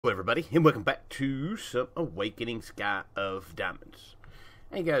Hello everybody, and welcome back to some Awakening Sky of Diamonds.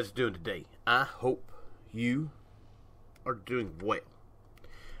 How you guys doing today? I hope you are doing well.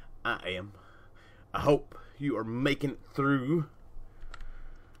 I am. I hope you are making it through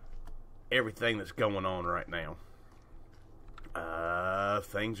everything that's going on right now.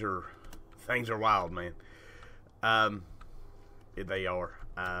 Things are wild, man. They are.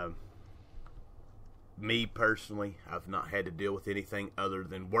 Me personally, I've not had to deal with anything other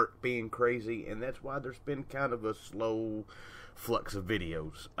than work being crazy, and that's why there's been kind of a slow flux of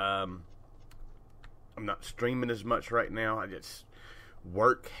videos. I'm not streaming as much right now.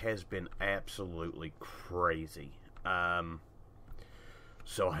 Work has been absolutely crazy. So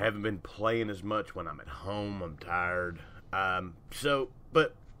I haven't been playing as much when I'm at home. I'm tired.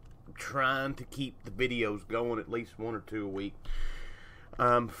 But trying to keep the videos going at least one or two a week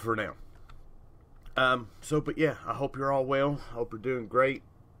for now. But yeah, I hope you're all well. I hope you're doing great,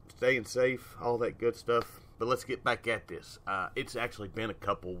 staying safe, all that good stuff. But let's get back at this. It's actually been a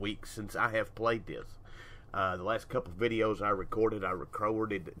couple weeks since I have played this. The last couple videos I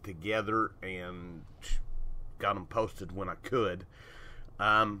recorded together and got them posted when I could.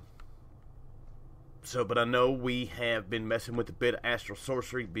 But I know we have been messing with a bit of astral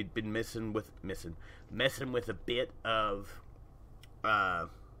sorcery. Been messing with a bit of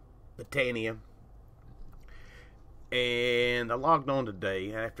Botania. And I logged on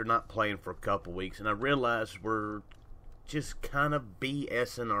today after not playing for a couple weeks, and I realized we're just kind of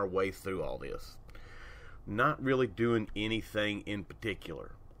BSing our way through all this. Not really doing anything in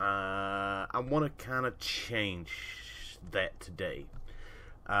particular. I want to kind of change that today.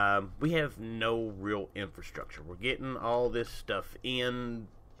 We have no real infrastructure. We're getting all this stuff in,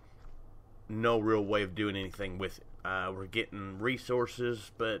 no real way of doing anything with it. We're getting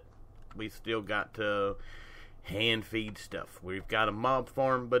resources, but we still got to hand feed stuff. We've got a mob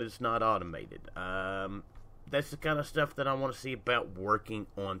farm, but it's not automated. That's the kind of stuff that I want to see about working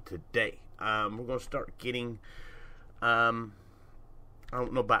on today. We're going to start getting, I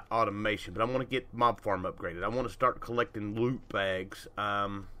don't know about automation, but I want to get mob farm upgraded. I want to start collecting loot bags,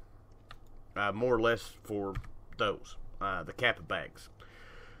 more or less for those, the Kappa bags.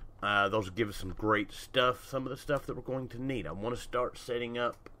 Those will give us some great stuff, some of the stuff that we're going to need. I want to start setting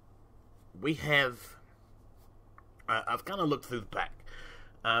up, I've kind of looked through the pack.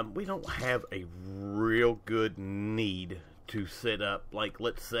 We don't have a real good need to set up, like,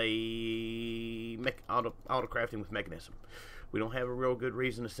 let's say, auto crafting with mechanism. We don't have a real good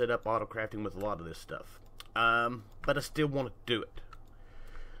reason to set up auto crafting with a lot of this stuff. But I still want to do it.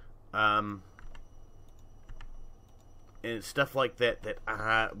 And it's stuff like that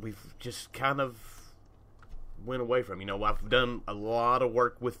we've just kind of went away from. You know, I've done a lot of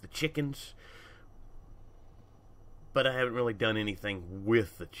work with the chickens, but I haven't really done anything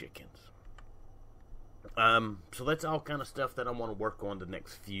with the chickens. So that's all kind of stuff that I want to work on the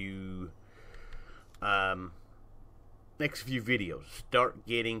next few videos. Start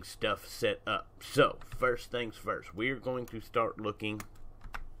getting stuff set up. So, first things first, we're going to start looking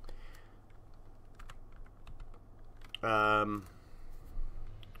can't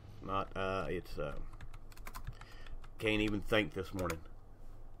even think this morning.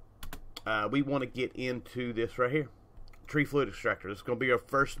 We want to get into this right here. Tree fluid extractor. This is going to be our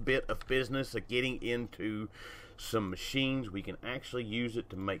first bit of business of getting into some machines. We can actually use it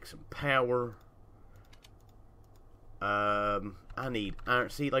to make some power. I need iron.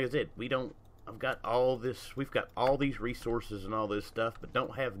 See, like I said, I've got all this. We've got all these resources and all this stuff, but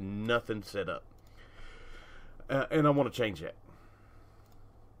don't have nothing set up. And I want to change that.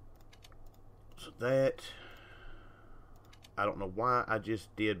 So that, I don't know why I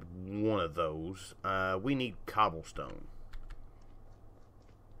just did one of those. We need cobblestone.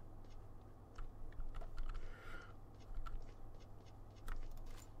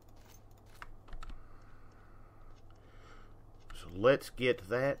 So let's get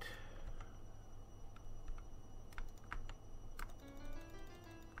that.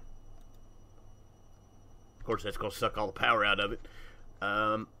 Of course, that's going to suck all the power out of it.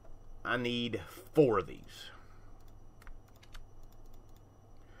 I need 4 of these.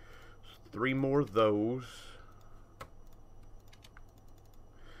 3 more of those.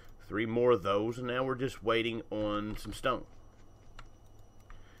 3 more of those, and now we're just waiting on some stone.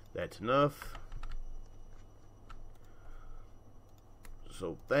 That's enough.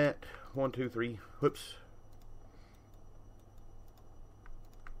 So that, 1, 2, 3, whoops.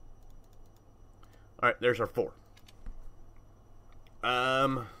 Alright, there's our 4.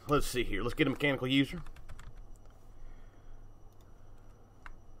 Let's see here. Let's get a mechanical user.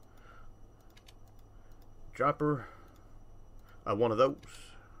 Dropper. One of those.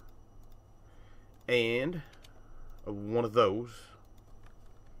 and one of those.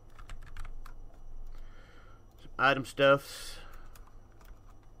 Some item stuffs.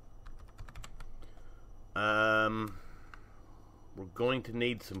 We're going to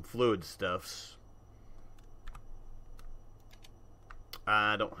need some fluid stuffs.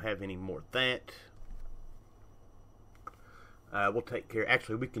 I don't have any more of that. We'll take care.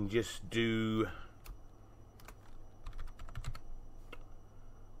 Actually, we can just do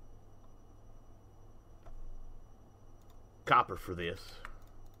copper for this.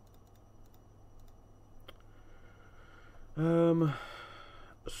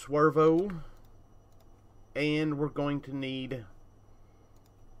 Swervo, and we're going to need.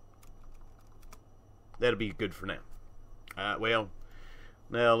 That'll be good for now. Well,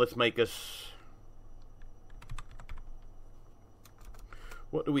 now let's make us.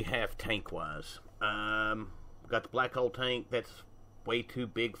 What do we have tank-wise? Got the black hole tank. That's way too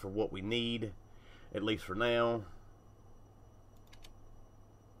big for what we need, at least for now.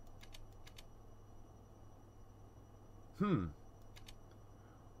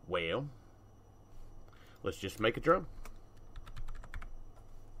 Well, let's just make a drum.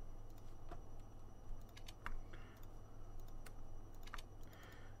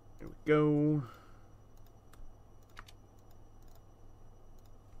 There we go.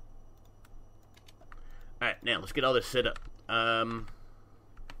 Alright, now let's get all this set up.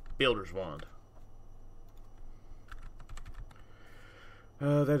 Builder's wand.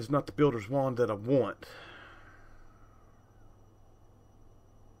 That is not the builder's wand that I want.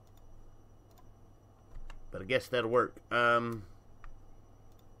 But I guess that'll work. So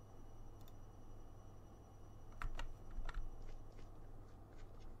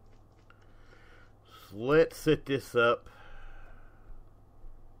let's set this up.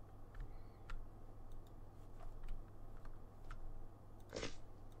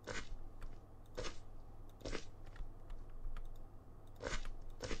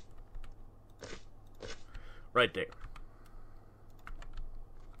 Right there.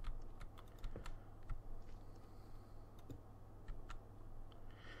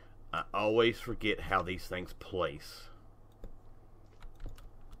 I always forget how these things place.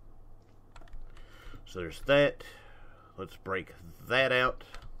 So there's that. Let's break that out.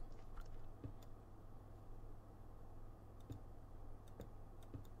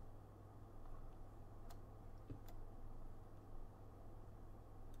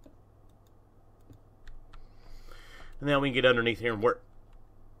 And now we can get underneath here and work.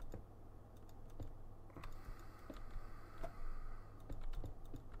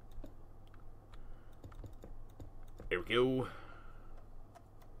 There we go.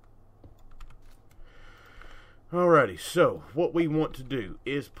 Alrighty, so what we want to do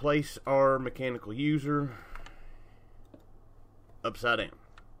is place our mechanical user upside down.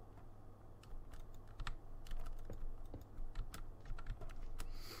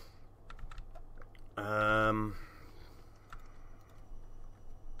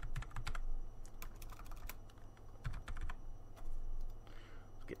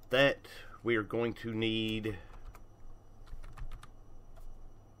 Let's get that. We are going to need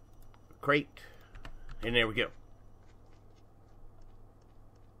a crate, and there we go.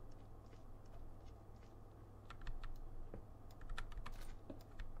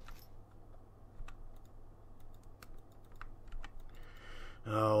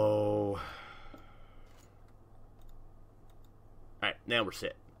 Oh. Alright, now we're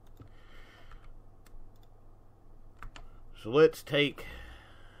set. So let's take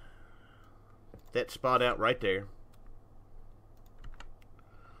that spot out right there.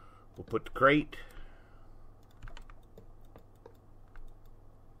 We'll put the crate.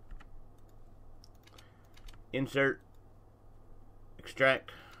 Insert.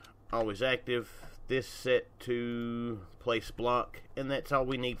 Extract. Always active. This set to place block, and that's all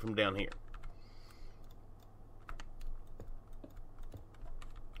we need from down here.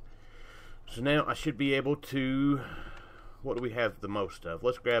 So now I should be able to, what do we have the most of?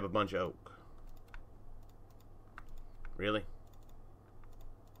 Let's grab a bunch of oak. Really?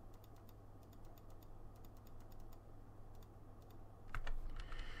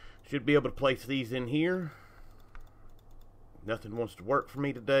 Should be able to place these in here. Nothing wants to work for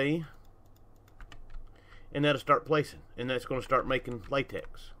me today. And that'll start placing, and that's going to start making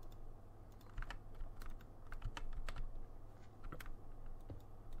latex.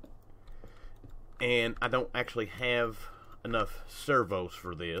 And I don't actually have enough servos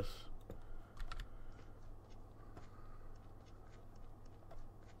for this.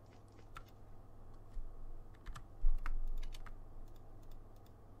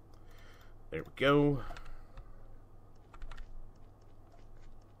 There we go.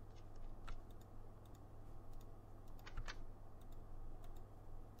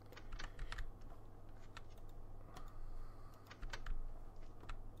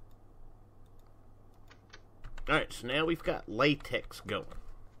 Alright, so now we've got latex going.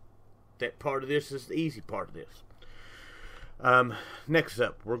 That part of this is the easy part of this. Next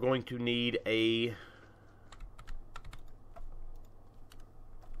up, we're going to need a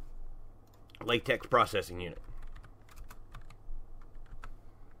latex processing unit.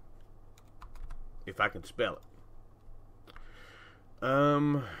 If I can spell it.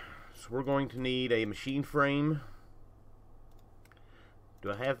 So we're going to need a machine frame.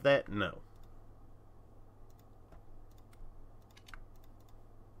 Do I have that? No.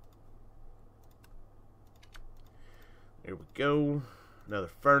 There we go. Another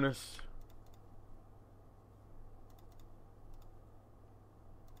furnace.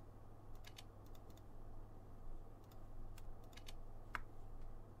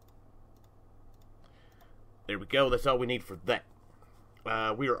 There we go. That's all we need for that.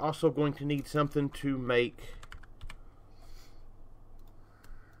 We are also going to need something to make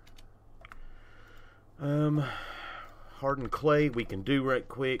hardened clay. We can do right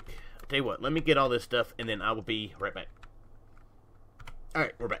quick. I'll tell you what, let me get all this stuff and then I will be right back.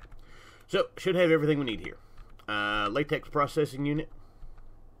 Alright, we're back. So, should have everything we need here. Latex processing unit.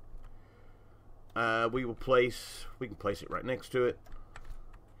 We can place it right next to it.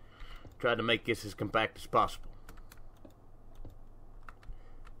 Try to make this as compact as possible.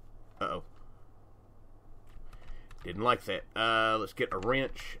 Uh-oh. Didn't like that. Let's get a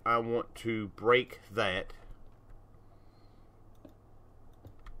wrench. I want to break that.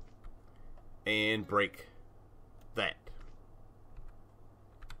 And break that.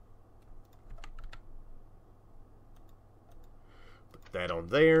 Put that on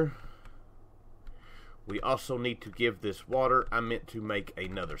there. We also need to give this water. I meant to make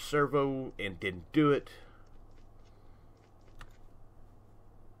another servo and didn't do it.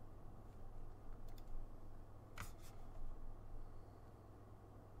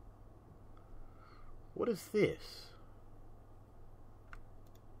 What is this?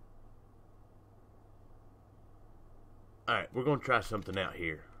 Alright, we're going to try something out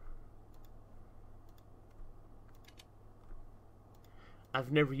here.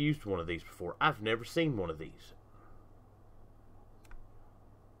 I've never used one of these before. I've never seen one of these.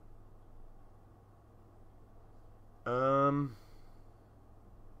 Alright,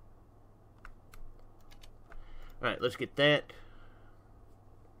 let's get that.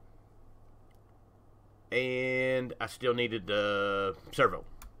 And I still needed the servo.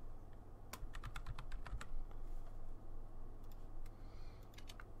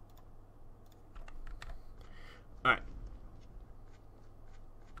 Alright.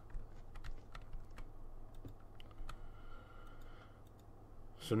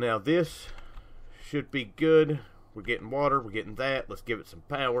 So now this should be good. We're getting water, we're getting that. Let's give it some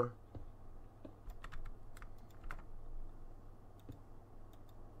power.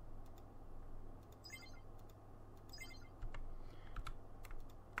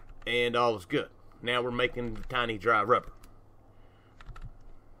 And all is good. Now we're making the tiny dry rubber.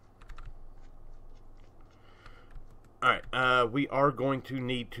 Alright, we are going to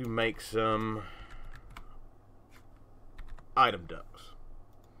need to make some item ducts.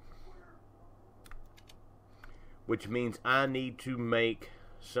 Which means I need to make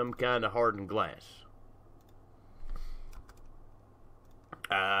some kind of hardened glass.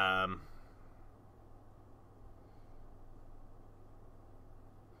 I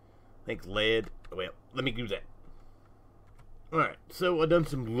think lead. Well, let me do that. Alright, so I've done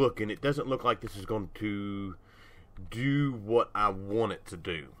some looking. It doesn't look like this is going to do what I want it to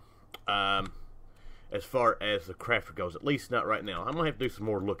do. As far as the crafter goes. At least not right now. I'm going to have to do some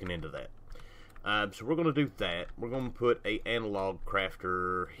more looking into that. So we're going to do that. We're going to put a analog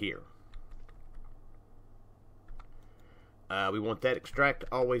crafter here. We want that extract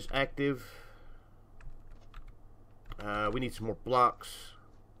always active. We need some more blocks.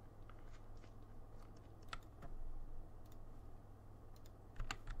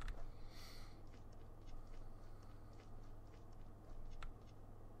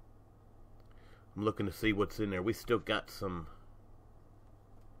 I'm looking to see what's in there. We still got some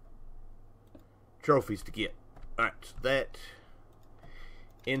trophies to get. Alright, so that.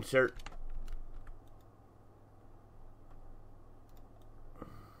 Insert.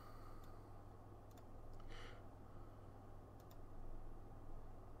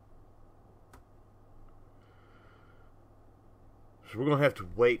 So we're going to have to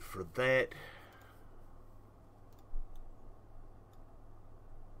wait for that.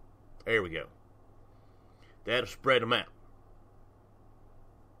 There we go. That'll spread them out.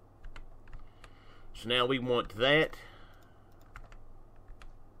 So now we want that.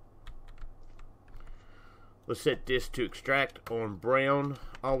 Let's set this to extract on brown,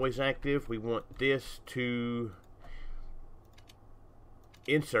 always active. We want this to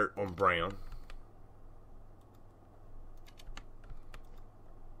insert on brown.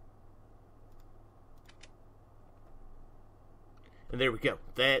 And there we go.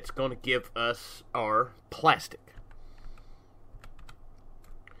 That's going to give us our plastic.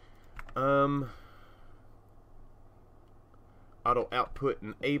 Auto output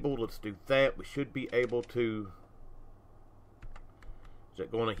enabled. Let's do that. We should be able to. Is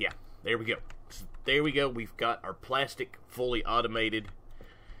that going to? Yeah. There we go. So there we go. We've got our plastic fully automated,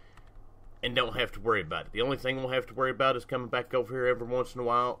 and don't have to worry about it. The only thing we'll have to worry about is coming back over here every once in a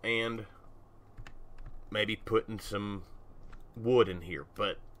while and maybe putting some wood in here.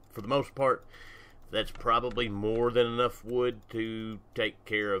 But for the most part, that's probably more than enough wood to take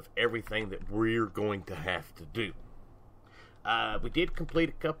care of everything that we're going to have to do. We did complete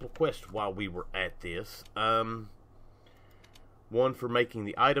a couple of quests while we were at this. One for making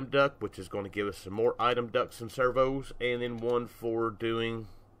the item duct, which is going to give us some more item ducts and servos, and then one for doing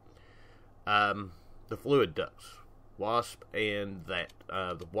the fluid ducts. Wasp and that.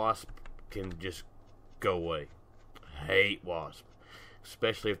 The wasp can just go away. Hate wasp.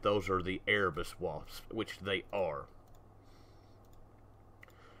 Especially if those are the Erebus wasps, which they are.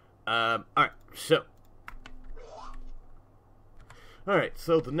 Alright, so. Alright,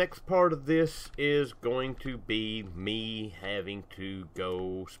 so the next part of this is going to be me having to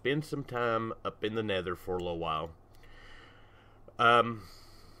go spend some time up in the nether for a little while.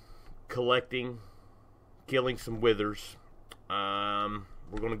 Collecting, killing some withers. We're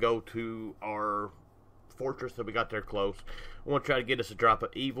going to go to our fortress that we got there close. I want to try to get us a drop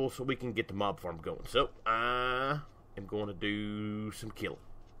of evil so we can get the mob farm going. So, I am going to do some killing.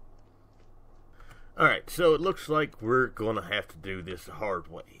 Alright, so it looks like we're going to have to do this the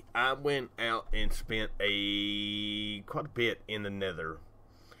hard way. I went out and spent quite a bit in the nether.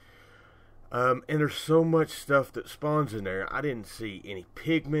 And there's so much stuff that spawns in there. I didn't see any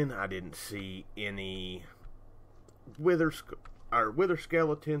pigmen. I didn't see any wither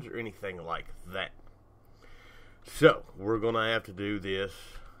skeletons or anything like that. So, we're going to have to do this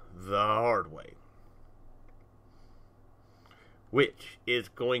the hard way. Which is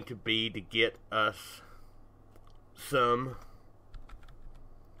going to be to get us some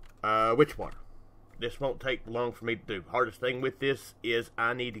witch water. This won't take long for me to do. Hardest thing with this is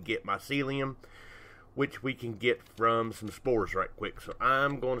I need to get mycelium, which we can get from some spores right quick. So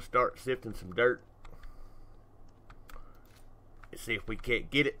I'm going to start sifting some dirt. Let's see if we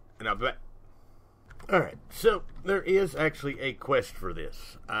can't get it, and I'll be back. Alright, so there is actually a quest for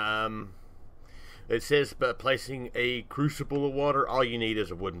this. It says by placing a crucible of water, all you need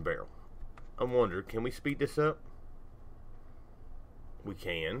is a wooden barrel. I wonder, can we speed this up? We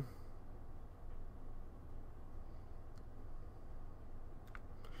can.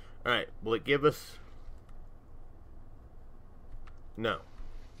 Alright, will it give us... No.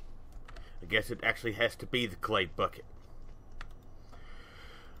 I guess it actually has to be the clay bucket.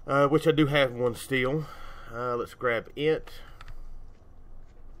 Which I do have one still. Let's grab it.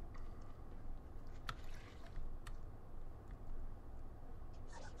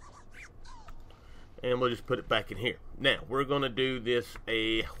 And we'll just put it back in here. Now, we're going to do this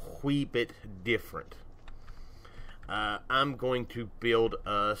a wee bit different. I'm going to build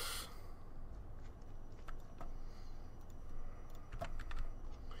us...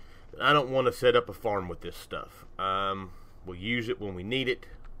 I don't want to set up a farm with this stuff. We'll use it when we need it.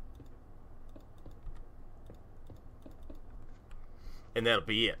 And that'll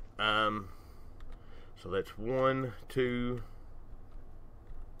be it. So that's 1, 2...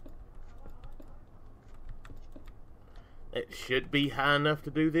 It should be high enough to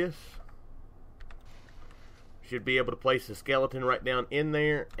do this. Should be able to place the skeleton right down in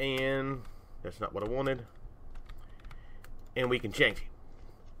there, and that's not what I wanted. And we can change it.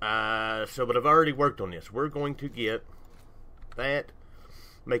 But I've already worked on this. We're going to get that,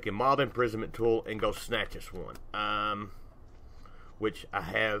 make a mob imprisonment tool, and go snatch us one. Which I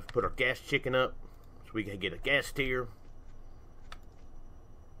have put our gas chicken up, so we can get a gas tier.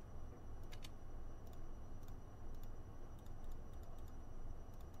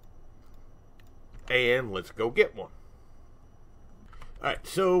 And let's go get one. Alright,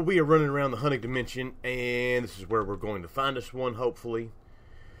 so we are running around the hunting dimension, and this is where we're going to find us one, hopefully.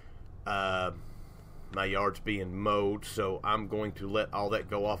 My yard's being mowed, so I'm going to let all that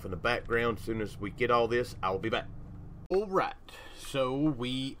go off in the background. As soon as we get all this, I'll be back. Alright, so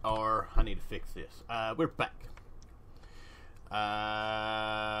we are... I need to fix this. We're back.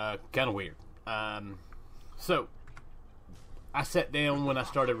 Kind of weird. So, I sat down when I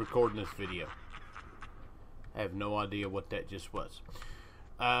started recording this video. I have no idea what that just was.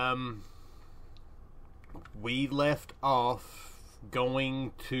 We left off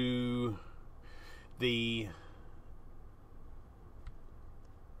going to the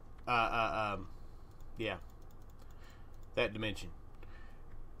yeah, that dimension,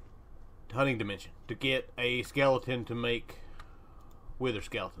 hunting dimension, to get a skeleton to make wither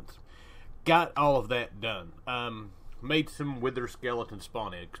skeletons. Got all of that done. Made some wither skeleton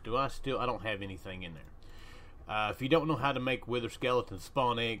spawn eggs. I don't have anything in there. If you don't know how to make wither skeleton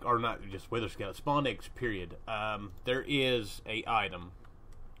spawn egg, or not just wither skeleton, spawn eggs, period, there is a item.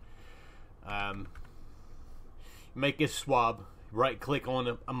 Make a swab, right click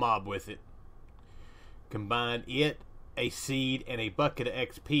on a mob with it, combine it, a seed, and a bucket of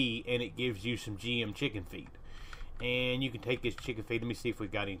XP, and it gives you some GM chicken feed. And you can take this chicken feed. Let me see if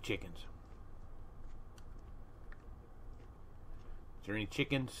we've got any chickens. Is there any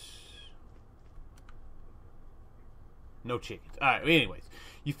chickens? No chickens. Alright, anyways.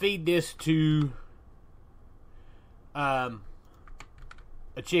 You feed this to a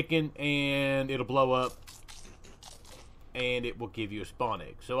chicken, and it'll blow up, and it will give you a spawn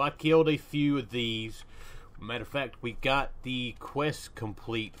egg. So I killed a few of these. Matter of fact, we got the quest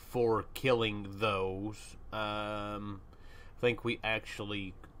complete for killing those. I think we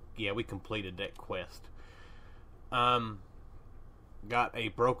actually, we completed that quest. Got a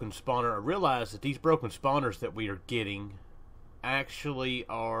broken spawner. I realized that these broken spawners that we are getting actually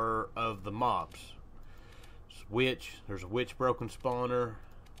are of the mobs. Witch, there's a witch broken spawner,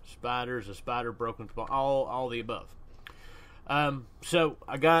 spiders, a spider broken spawner, all the above. So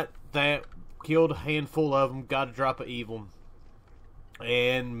I got that, killed a handful of them, got a drop of evil,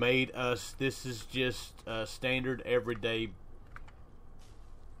 and made us, this is just a standard everyday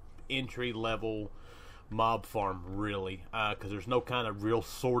entry level mob farm, really, because there's no kind of real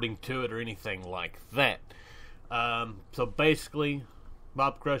sorting to it or anything like that. So basically,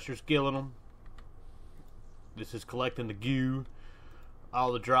 mob crushers killing them. This is collecting the goo.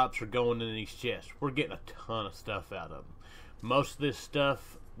 All the drops are going in these chests. We're getting a ton of stuff out of them. Most of this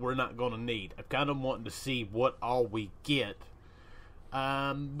stuff we're not going to need. I'm kind of wanting to see what all we get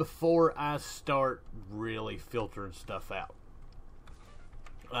before I start really filtering stuff out.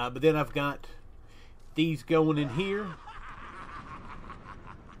 But then I've got these going in here.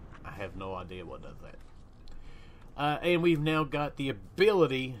 I have no idea what does that. And we've now got the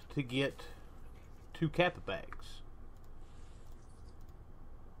ability to get 2 kappa bags.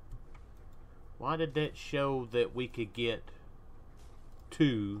 Why did that show that we could get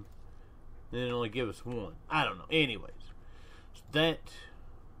 2 and then only give us 1? I don't know. Anyways, so that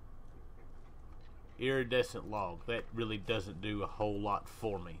iridescent log, that really doesn't do a whole lot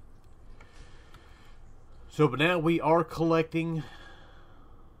for me. So, but now we are collecting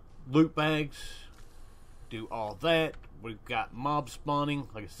loot bags. Do all that. We've got mob spawning.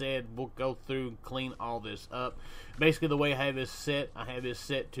 Like I said, we'll go through and clean all this up. Basically, the way I have this set,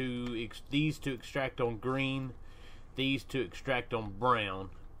 to these to extract on green, these to extract on brown,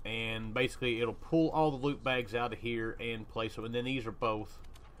 and basically it'll pull all the loot bags out of here and place them. And then these are both.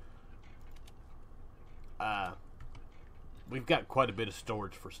 We've got quite a bit of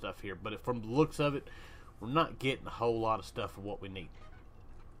storage for stuff here, but from the looks of it, we're not getting a whole lot of stuff for what we need.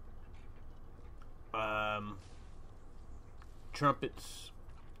 Trumpets.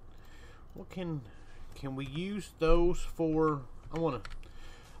 What can we use those for? I don't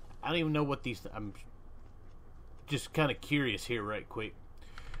even know what these. I'm just kind of curious here, right quick.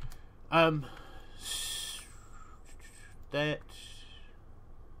 That.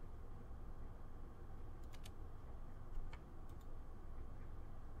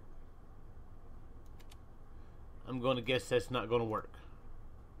 I'm going to guess that's not going to work.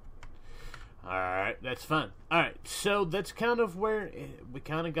 Alright, that's fine. Alright, so that's kind of where we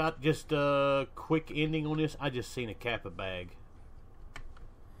kind of got just a quick ending on this. I just seen a kappa bag.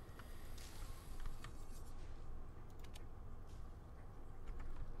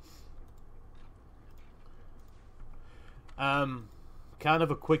 Kind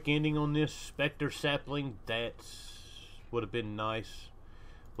of a quick ending on this. Spectre sapling, that would have been nice.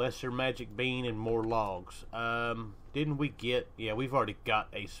 Lesser magic bean and more logs. Didn't we get... Yeah, we've already got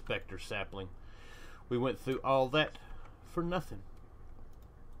a spectre sapling. We went through all that for nothing.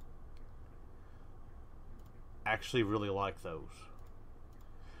 Actually really like those.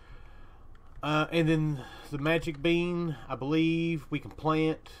 And then the magic bean, I believe we can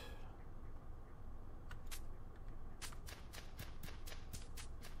plant.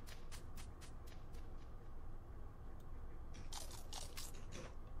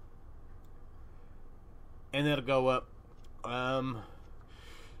 And that'll go up.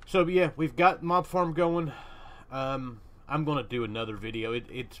 So yeah, we've got mob farm going. I'm going to do another video.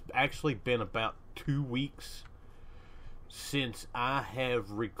 It's actually been about 2 weeks since I have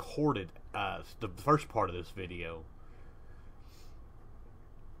recorded the first part of this video.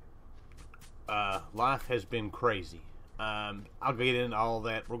 Life has been crazy. I'll get into all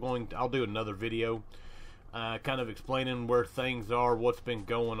that. I'll do another video kind of explaining where things are, what's been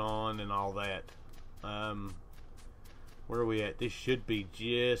going on, and all that. Where are we at? This should be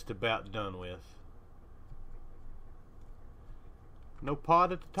just about done with. No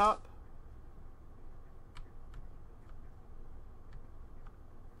pod at the top?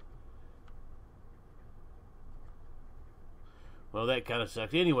 Well, that kind of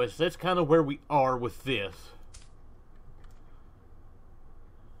sucks. Anyways, that's kind of where we are with this.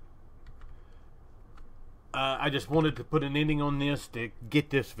 I just wanted to put an ending on this to get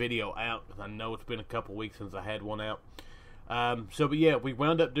this video out, because I know it's been a couple weeks since I had one out. But yeah, we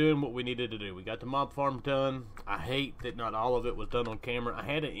wound up doing what we needed to do. We got the mob farm done. I hate that not all of it was done on camera. I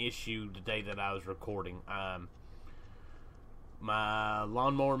had an issue the day that I was recording. My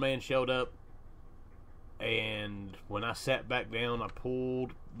lawnmower man showed up, and when I sat back down, I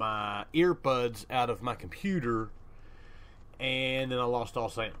pulled my earbuds out of my computer, and then I lost all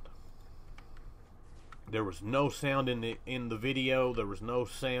sound. There was no sound in the video. There was no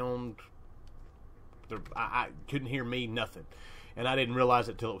sound. I couldn't hear me, nothing. And I didn't realize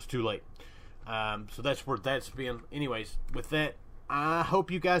it till it was too late. So that's where that's been. Anyways, with that, I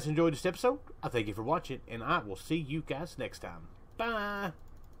hope you guys enjoyed this episode. I thank you for watching, and I will see you guys next time. Bye.